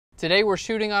Today we're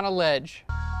shooting on a ledge.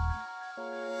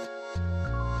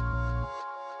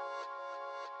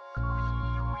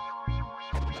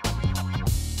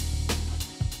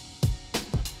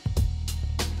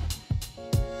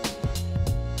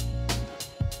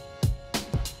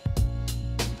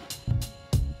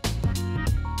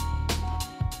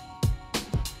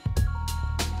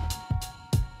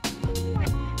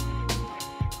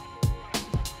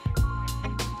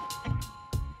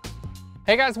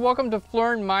 Hey guys, welcome to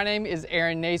Flern. My name is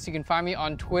Aaron Nace. You can find me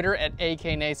on Twitter at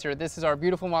AKNacer. This is our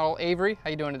beautiful model, Avery. How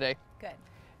you doing today? Good.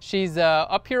 She's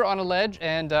up here on a ledge,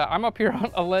 and I'm up here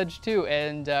on a ledge too.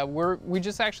 And we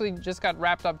just got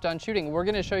wrapped up done shooting. We're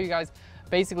gonna show you guys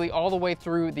basically all the way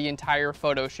through the entire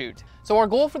photo shoot. So our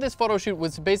goal for this photo shoot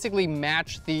was to basically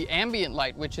match the ambient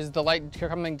light, which is the light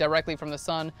coming directly from the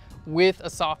sun, with a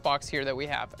softbox here that we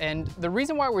have. And the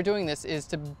reason why we're doing this is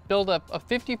to build up a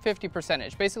 50-50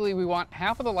 percentage. Basically, we want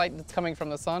half of the light that's coming from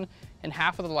the sun and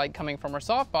half of the light coming from our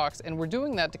softbox, and we're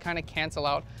doing that to kind of cancel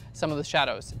out some of the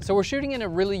shadows. So we're shooting in a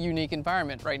really unique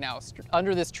environment right now,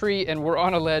 under this tree, and we're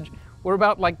on a ledge. We're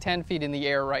about like 10 feet in the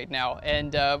air right now,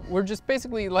 and we're just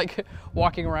basically like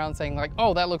walking around saying like,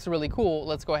 oh, that looks really cool,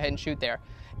 let's go ahead and shoot there.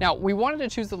 Now, we wanted to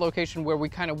choose the location where we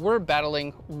kind of were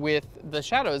battling with the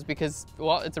shadows because,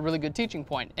 well, it's a really good teaching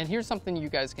point. And here's something you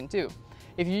guys can do.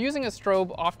 If you're using a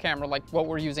strobe off camera like what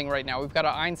we're using right now, we've got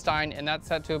an Einstein, and that's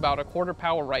set to about 1/4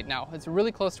 power right now. It's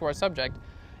really close to our subject.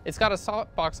 It's got a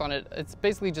softbox on it. It's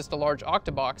basically just a large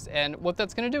octabox, and what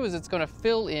that's going to do is it's going to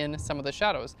fill in some of the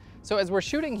shadows. So as we're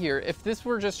shooting here, if this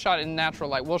were just shot in natural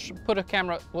light, we'll put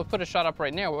a shot up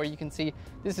right now where you can see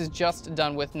this is just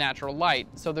done with natural light,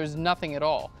 so there's nothing at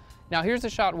all. Now here's a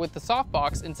shot with the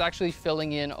softbox, and it's actually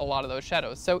filling in a lot of those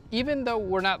shadows. So even though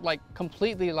we're not like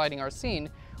completely lighting our scene,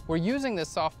 we're using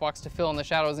this softbox to fill in the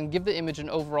shadows and give the image an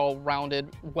overall rounded,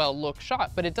 well-looked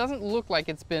shot, but it doesn't look like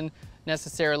it's been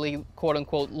necessarily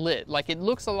quote-unquote lit. Like, it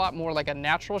looks a lot more like a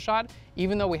natural shot,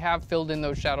 even though we have filled in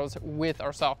those shadows with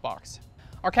our softbox.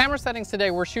 Our camera settings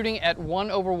today, we're shooting at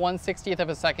 1/160th of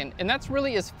a second, and that's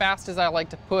really as fast as I like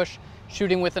to push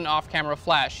shooting with an off-camera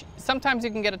flash. Sometimes you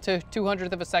can get it to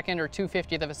 200th of a second or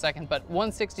 250th of a second, but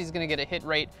 160 is gonna get a hit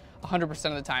rate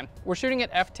 100% of the time. We're shooting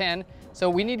at f10, so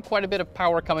we need quite a bit of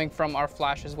power coming from our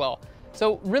flash as well.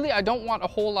 So really, I don't want a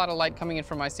whole lot of light coming in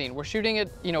from my scene. We're shooting at,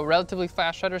 relatively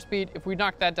fast shutter speed. If we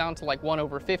knock that down to like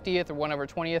 1/50th or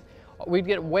 1/20th, we'd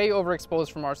get way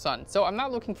overexposed from our sun. So I'm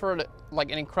not looking for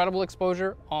like an incredible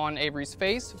exposure on Avery's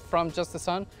face from just the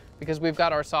sun, because we've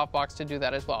got our softbox to do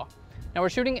that as well. Now we're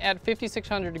shooting at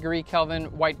 5600 degree Kelvin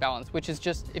white balance, which is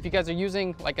just, if you guys are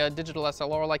using like a digital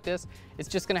SLR like this, it's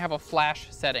just gonna have a flash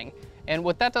setting. And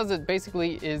what that does is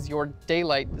basically is your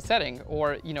daylight setting,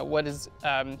 or what is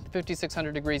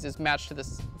 5600 degrees is matched to the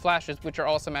flashes, which are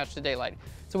also matched to daylight.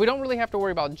 So we don't really have to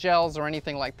worry about gels or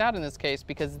anything like that in this case,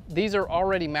 because these are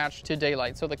already matched to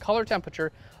daylight. So the color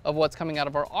temperature of what's coming out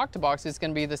of our octabox is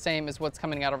gonna be the same as what's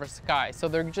coming out of our sky. So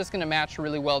they're just gonna match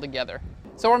really well together.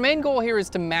 So our main goal here is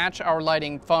to match our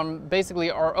lighting from basically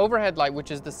our overhead light,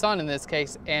 which is the sun in this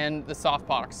case, and the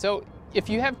softbox. So if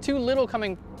you have too little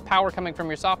power coming from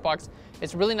your softbox,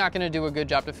 it's really not going to do a good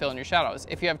job to fill in your shadows.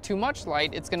 If you have too much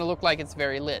light, it's going to look like it's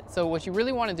very lit. So what you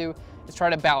really want to do is try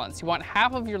to balance. You want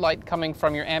half of your light coming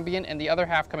from your ambient and the other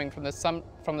half coming from the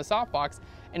softbox,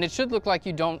 and it should look like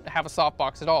you don't have a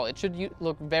softbox at all. It should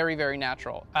look very, very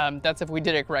natural. That's if we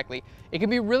did it correctly. It can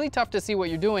be really tough to see what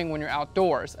you're doing when you're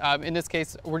outdoors. In this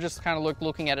case, we're just kind of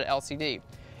looking at an LCD.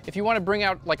 If you want to bring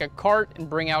out like a cart and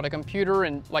bring out a computer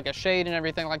and like a shade and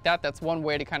everything like that, that's one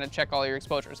way to kind of check all your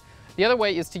exposures. The other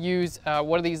way is to use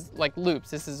one of these like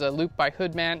loops. This is a loop by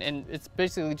Hoodman, and it's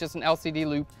basically just an LCD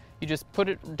loop. You just put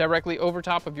it directly over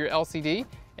top of your LCD,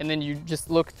 and then you just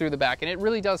look through the back. And it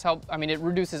really does help. I mean, it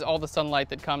reduces all the sunlight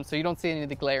that comes, so you don't see any of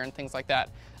the glare and things like that.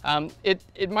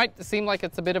 It might seem like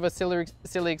it's a bit of a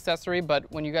silly accessory, but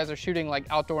when you guys are shooting like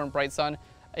outdoor in bright sun,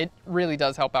 it really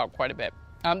does help out quite a bit.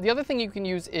 The other thing you can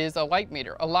use is a light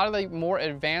meter. A lot of the more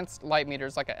advanced light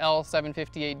meters, like a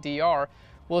L758DR,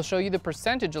 will show you the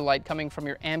percentage of light coming from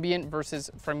your ambient versus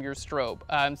from your strobe.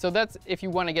 So that's, if you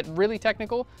want to get really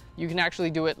technical, you can actually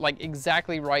do it like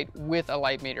exactly right with a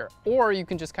light meter, or you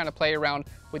can just kind of play around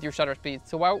with your shutter speed.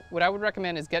 So what I would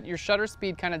recommend is get your shutter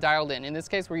speed kind of dialed in. In this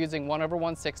case, we're using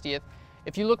 1/160th.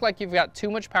 If you look like you've got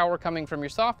too much power coming from your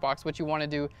softbox, what you want to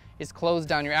do is close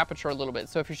down your aperture a little bit.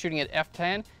 So if you're shooting at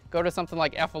f10, go to something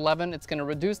like f11. It's going to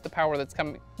reduce the power that's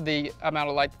coming, the amount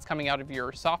of light that's coming out of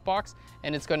your softbox,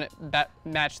 and it's going to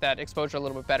match that exposure a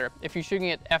little bit better. If you're shooting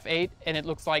at f8 and it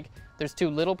looks like there's too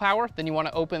little power, then you want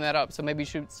to open that up. So maybe you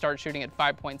should start shooting at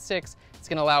 5.6. It's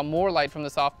going to allow more light from the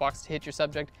softbox to hit your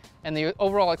subject, and the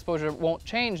overall exposure won't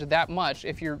change that much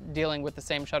if you're dealing with the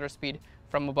same shutter speed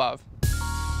from above.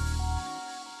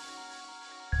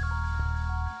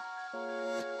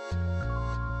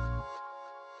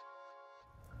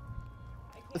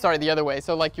 Sorry, the other way.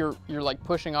 So like you're like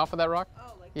pushing off of that rock?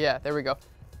 Oh, like yeah, there we go.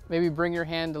 Maybe bring your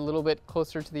hand a little bit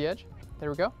closer to the edge. There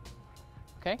we go.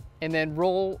 Okay, and then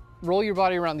roll your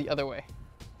body around the other way.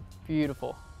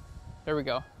 Beautiful. There we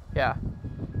go. Yeah.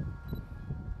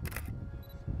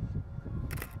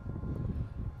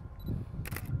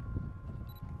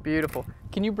 Beautiful.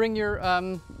 Can you bring your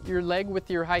leg with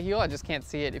your high heel? I just can't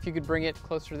see it. If you could bring it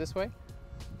closer this way.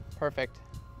 Perfect.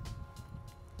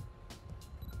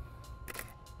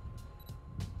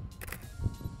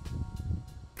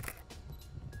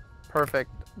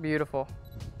 Perfect. Beautiful.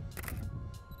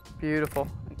 Beautiful.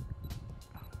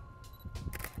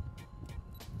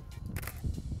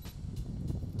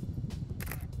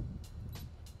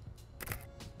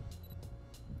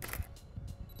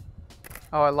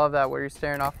 Oh, I love that where you're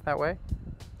staring off that way.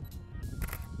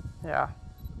 Yeah,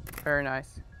 very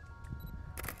nice.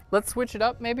 Let's switch it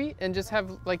up maybe and just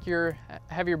have like your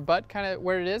butt kind of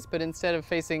where it is, but instead of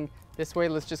facing this way,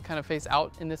 let's just kind of face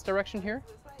out in this direction here.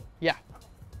 Yeah,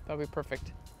 that'll be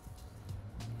perfect.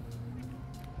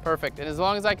 Perfect, and as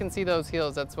long as I can see those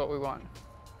heels, that's what we want.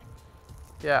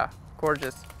 Yeah,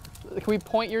 gorgeous. Can we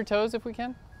point your toes if we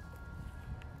can?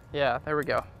 Yeah, there we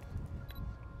go.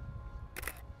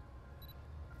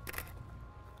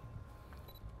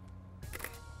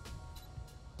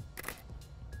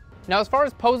 Now, as far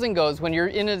as posing goes, when you're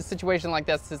in a situation like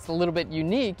this, it's a little bit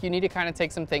unique. You need to kind of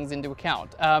take some things into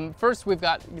account. First, we've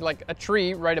got like a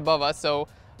tree right above us. So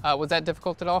was that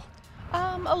difficult at all?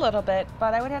 A little bit,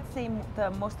 but I would have to say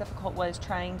the most difficult was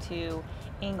trying to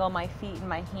angle my feet and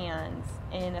my hands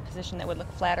in a position that would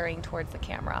look flattering towards the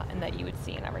camera and that you would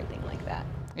see and everything like that.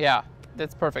 Yeah,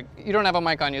 that's perfect. You don't have a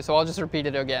mic on you, so I'll just repeat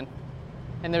it again.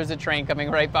 And there's a train coming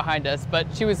right behind us. But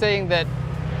she was saying that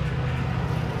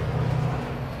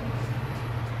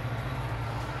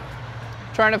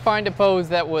trying to find a pose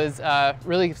that was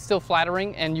really still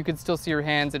flattering and you could still see your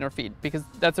hands and her feet, because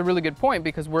that's a really good point,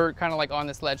 because we're kind of like on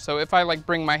this ledge. So if I like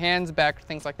bring my hands back,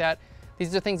 things like that,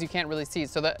 these are things you can't really see.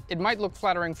 So that it might look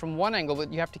flattering from one angle,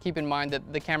 but you have to keep in mind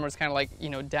that the camera's kind of like, you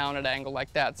know, down at an angle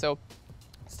like that. So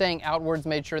staying outwards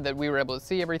made sure that we were able to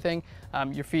see everything.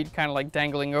 Your feet kind of like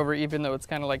dangling over, even though it's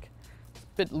kind of like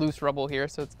a bit loose rubble here,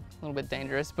 so it's a little bit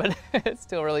dangerous, but it's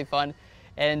still really fun.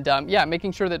 And yeah,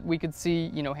 making sure that we could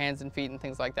see, you know, hands and feet and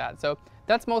things like that. So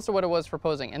that's most of what it was for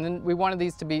posing. And then we wanted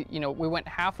these to be, you know, we went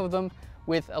half of them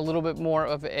with a little bit more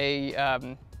of a,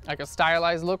 like a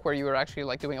stylized look where you were actually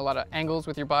like doing a lot of angles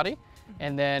with your body.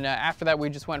 And then after that, we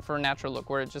just went for a natural look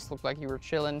where it just looked like you were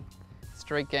chilling,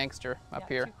 straight gangster up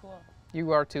here. Too cool.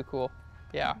 You are too cool.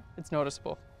 Yeah, it's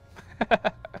noticeable.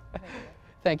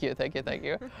 Thank you, thank you, thank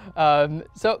you.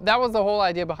 So that was the whole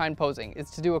idea behind posing,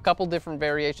 is to do a couple different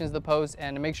variations of the pose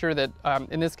and to make sure that,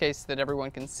 in this case, that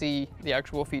everyone can see the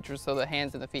actual features, so the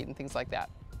hands and the feet and things like that.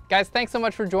 Guys, thanks so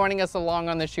much for joining us along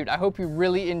on this shoot. I hope you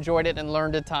really enjoyed it and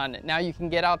learned a ton. Now you can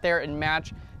get out there and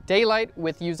match daylight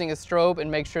with using a strobe and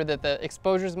make sure that the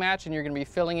exposures match, and you're gonna be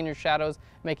filling in your shadows,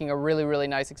 making a really, really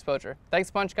nice exposure.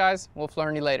 Thanks a bunch, guys. We'll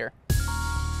learn you later.